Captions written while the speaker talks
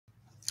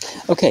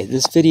Okay,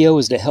 this video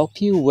is to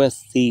help you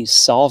with the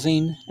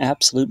solving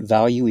absolute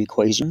value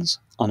equations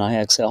on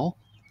IXL.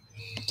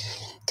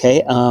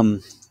 Okay,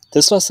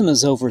 this lesson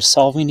is over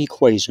solving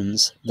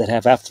equations that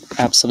have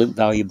absolute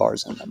value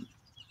bars in them.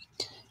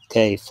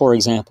 Okay, for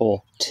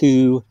example,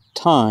 2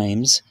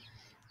 times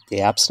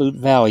the absolute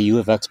value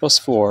of x plus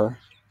 4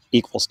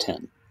 equals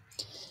 10.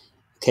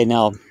 Okay,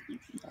 now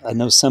I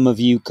know some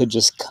of you could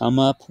just come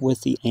up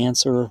with the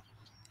answer,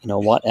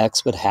 what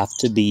x would have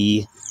to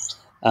be,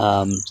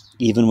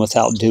 even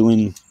without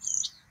doing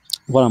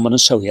what I'm going to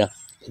show you.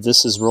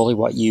 This is really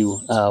what you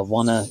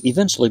want to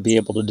eventually be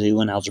able to do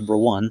in Algebra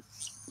 1.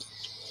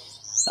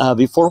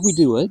 Before we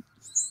do it,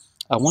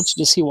 I want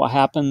you to see what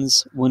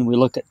happens when we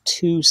look at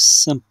 2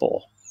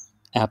 simple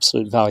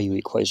absolute value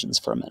equations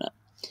for a minute.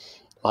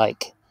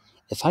 Like,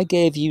 if I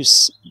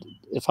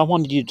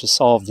wanted you to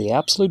solve the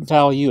absolute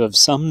value of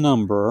some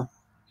number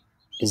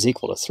is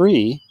equal to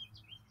 3,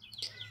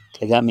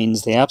 okay, that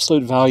means the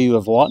absolute value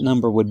of what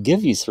number would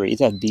give you 3,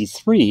 that'd be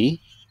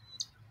 3,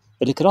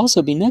 but it could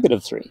also be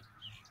negative 3.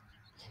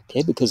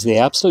 Okay, because the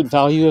absolute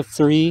value of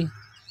 3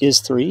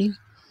 is 3,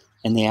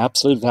 and the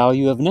absolute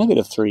value of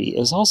negative 3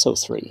 is also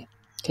 3.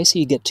 Okay, so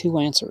you get 2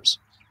 answers.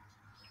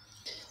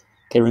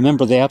 Okay,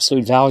 remember the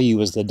absolute value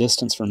is the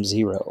distance from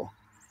 0.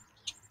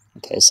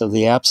 Okay, so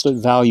the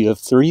absolute value of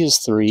 3 is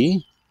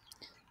 3,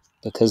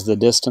 because the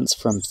distance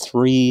from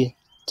 3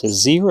 to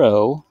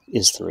 0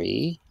 is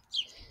 3.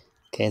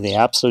 Okay, the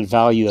absolute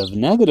value of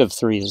negative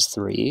 3 is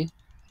 3,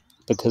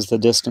 because the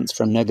distance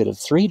from negative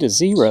 3 to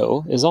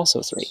 0 is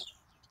also 3.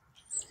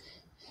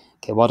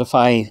 Okay, what if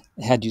I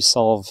had you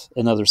solve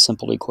another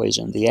simple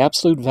equation? The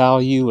absolute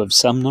value of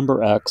some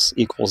number x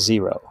equals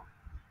 0.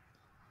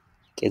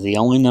 Okay, the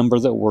only number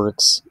that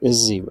works is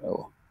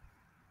 0.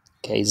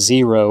 Okay,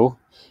 0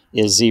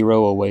 is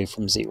 0 away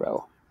from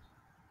 0.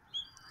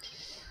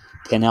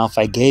 Okay, now if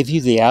I gave you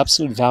the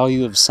absolute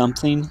value of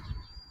something,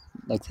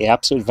 like the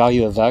absolute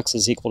value of x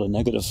is equal to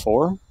negative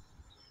 4,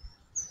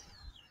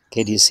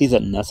 okay, do you see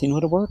that nothing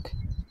would work?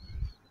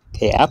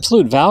 Okay,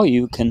 absolute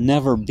value can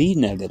never be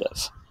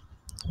negative.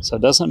 So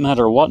it doesn't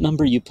matter what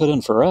number you put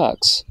in for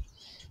x,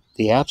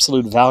 the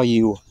absolute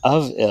value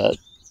of it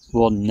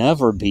will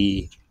never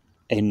be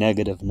a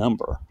negative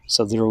number.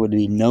 So there would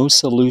be no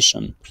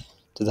solution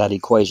to that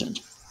equation.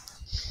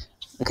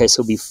 Okay,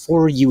 so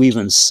before you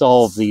even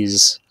solve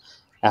these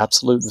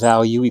absolute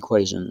value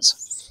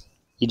equations,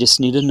 you just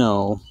need to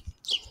know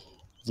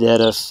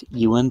that if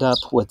you end up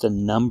with a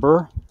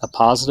number, a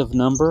positive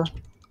number,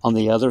 on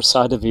the other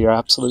side of your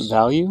absolute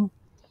value,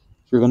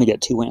 you're going to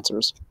get 2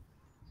 answers.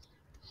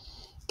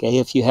 Okay,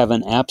 if you have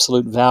an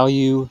absolute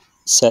value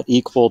set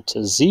equal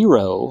to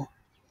 0,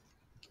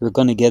 you're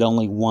going to get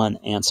only 1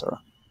 answer.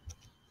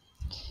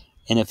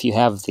 And if you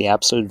have the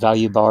absolute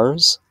value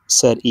bars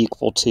set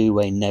equal to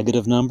a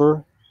negative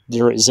number,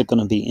 there isn't going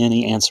to be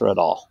any answer at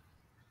all.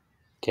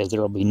 Okay,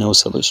 there will be no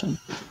solution.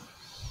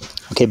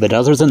 Okay, but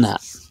other than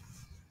that,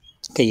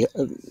 okay,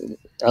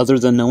 other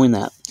than knowing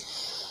that,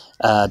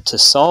 to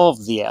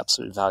solve the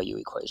absolute value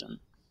equation,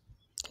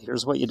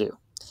 here's what you do.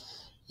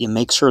 You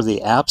make sure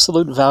the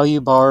absolute value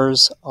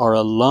bars are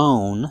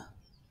alone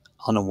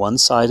on one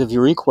side of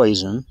your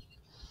equation,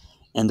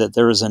 and that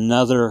there is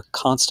another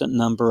constant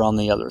number on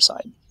the other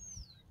side.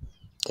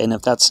 Okay, and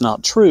if that's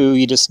not true,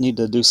 you just need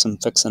to do some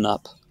fixing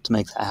up to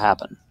make that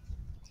happen.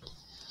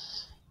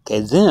 Okay,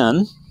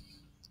 then,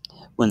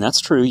 when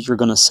that's true, you're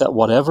going to set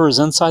whatever is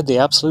inside the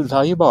absolute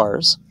value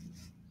bars.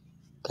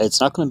 Okay,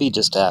 it's not going to be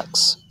just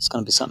x. It's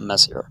going to be something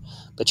messier.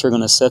 But you're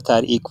going to set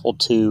that equal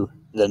to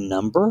the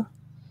number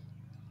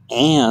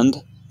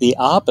and the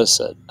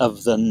opposite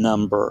of the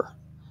number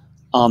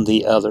on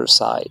the other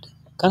side.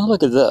 Kind of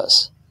look at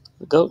this.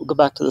 Go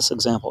back to this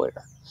example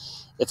here.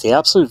 If the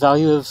absolute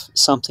value of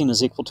something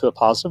is equal to a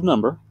positive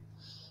number,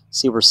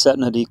 see, we're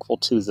setting it equal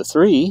to the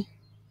 3,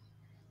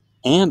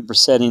 and we're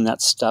setting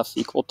that stuff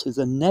equal to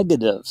the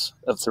negative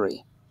of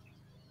 3.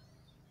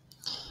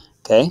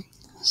 Okay?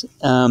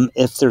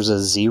 If there's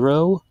a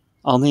 0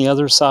 on the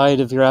other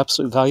side of your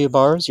absolute value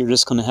bars, you're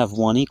just going to have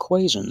one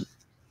equation.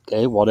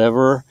 Okay?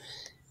 Whatever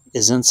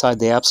is inside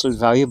the absolute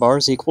value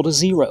bars equal to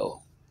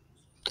 0.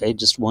 Okay?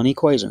 Just one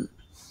equation.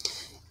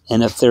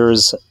 And if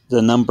the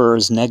number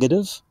is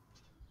negative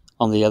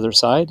on the other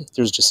side,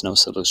 there's just no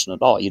solution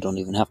at all. You don't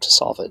even have to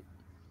solve it.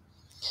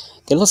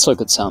 Okay, let's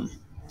look at some.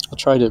 I'll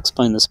try to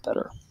explain this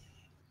better.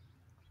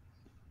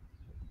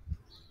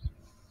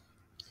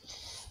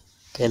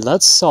 Okay,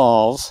 let's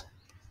solve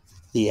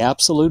the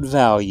absolute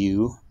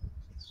value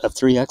of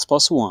 3x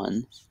plus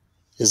 1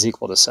 is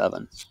equal to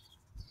 7.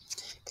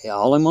 Okay,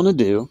 all I'm going to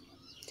do,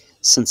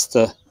 since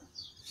the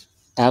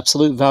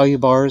absolute value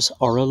bars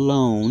are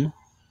alone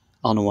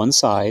on one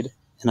side,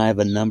 and I have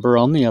a number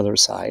on the other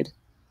side,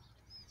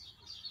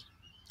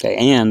 okay,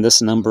 and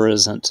this number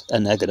isn't a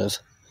negative,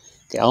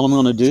 okay, all I'm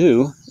going to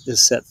do is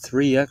set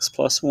 3x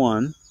plus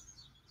 1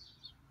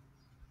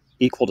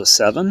 equal to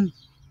 7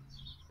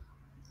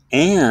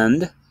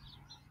 and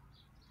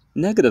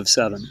negative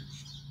 7.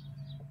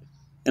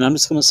 And I'm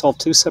just going to solve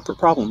 2 separate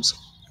problems,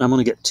 and I'm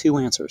going to get 2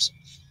 answers.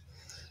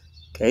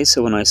 Okay,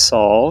 so when I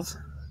solve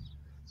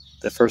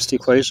the first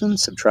equation,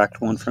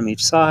 subtract 1 from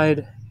each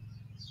side,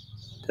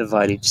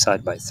 divide each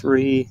side by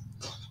 3.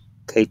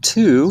 Okay,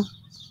 2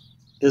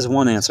 is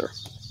one answer.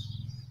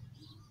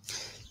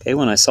 Okay,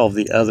 when I solve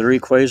the other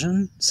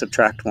equation,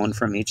 subtract 1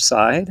 from each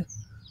side,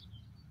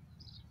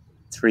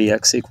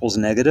 3x equals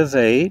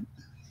 -8,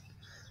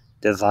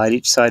 divide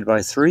each side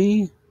by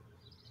 3,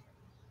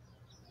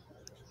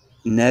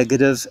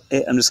 -8,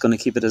 I'm just going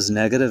to keep it as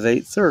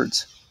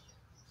 -8/3.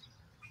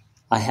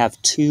 I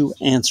have two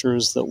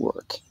answers that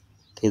work.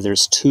 Okay,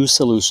 there's two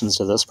solutions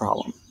to this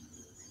problem.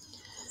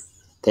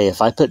 Okay,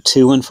 if I put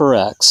 2 in for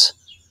x,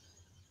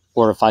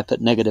 or if I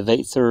put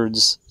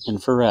 -8/3 in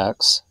for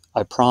x,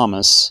 I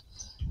promise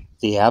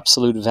the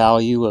absolute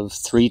value of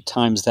 3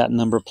 times that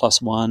number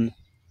plus 1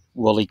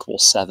 will equal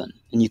 7.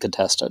 And you can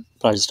test it,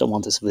 but I just don't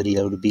want this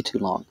video to be too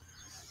long.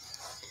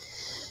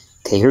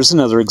 Okay, here's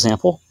another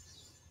example.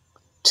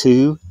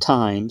 2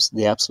 times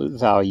the absolute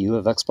value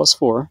of x plus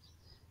 4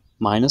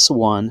 minus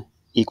 1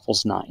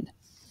 equals 9.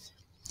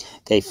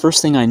 Okay,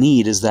 first thing I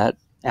need is that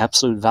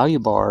absolute value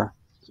bar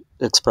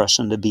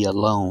expression to be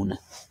alone.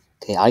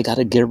 Okay, I got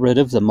to get rid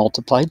of the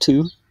multiplied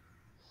 2,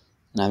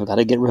 and I've got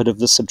to get rid of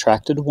the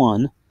subtracted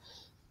 1.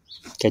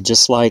 Okay,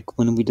 just like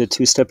when we did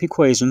two-step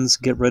equations,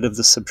 get rid of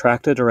the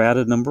subtracted or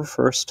added number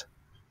first.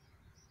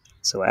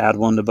 So add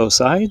 1 to both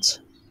sides.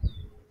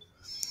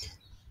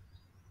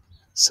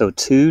 So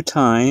 2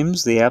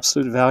 times the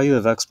absolute value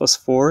of x plus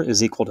 4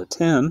 is equal to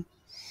 10.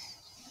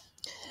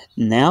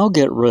 Now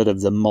get rid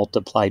of the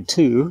multiplied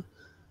 2.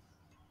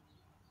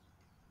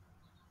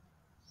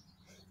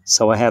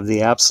 So I have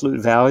the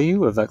absolute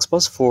value of x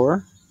plus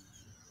 4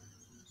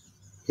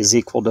 is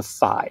equal to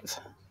 5.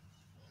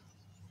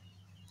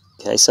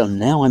 Okay, so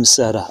now I'm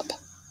set up.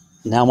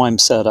 Now I'm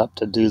set up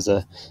to do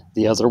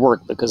the other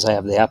work because I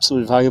have the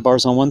absolute value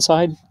bars on one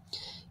side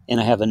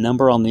and I have a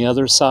number on the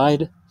other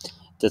side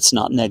that's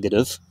not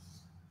negative.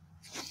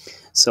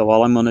 So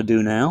all I'm going to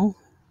do now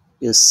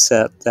is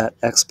set that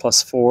x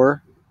plus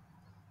 4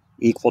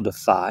 equal to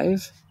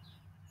 5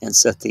 and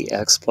set the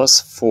x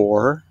plus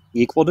 4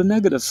 equal to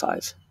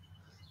 -5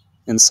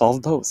 and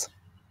solve both.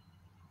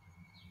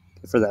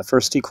 For that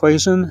first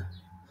equation,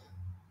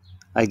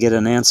 I get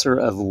an answer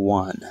of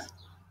 1.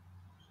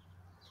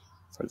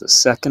 For the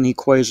second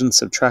equation,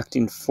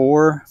 subtracting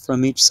 4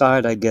 from each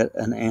side, I get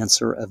an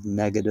answer of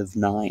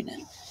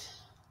 -9.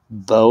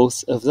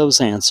 Both of those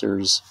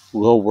answers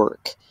will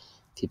work.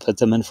 If you put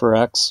them in for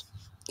x,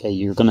 okay,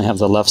 you're going to have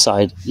the left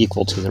side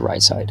equal to the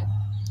right side.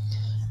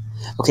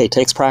 Okay, it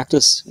takes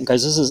practice. And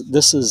guys,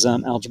 this is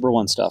Algebra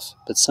 1 stuff,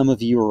 but some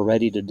of you are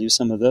ready to do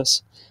some of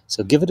this,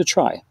 so give it a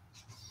try.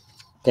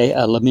 Okay,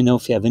 let me know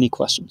if you have any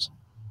questions.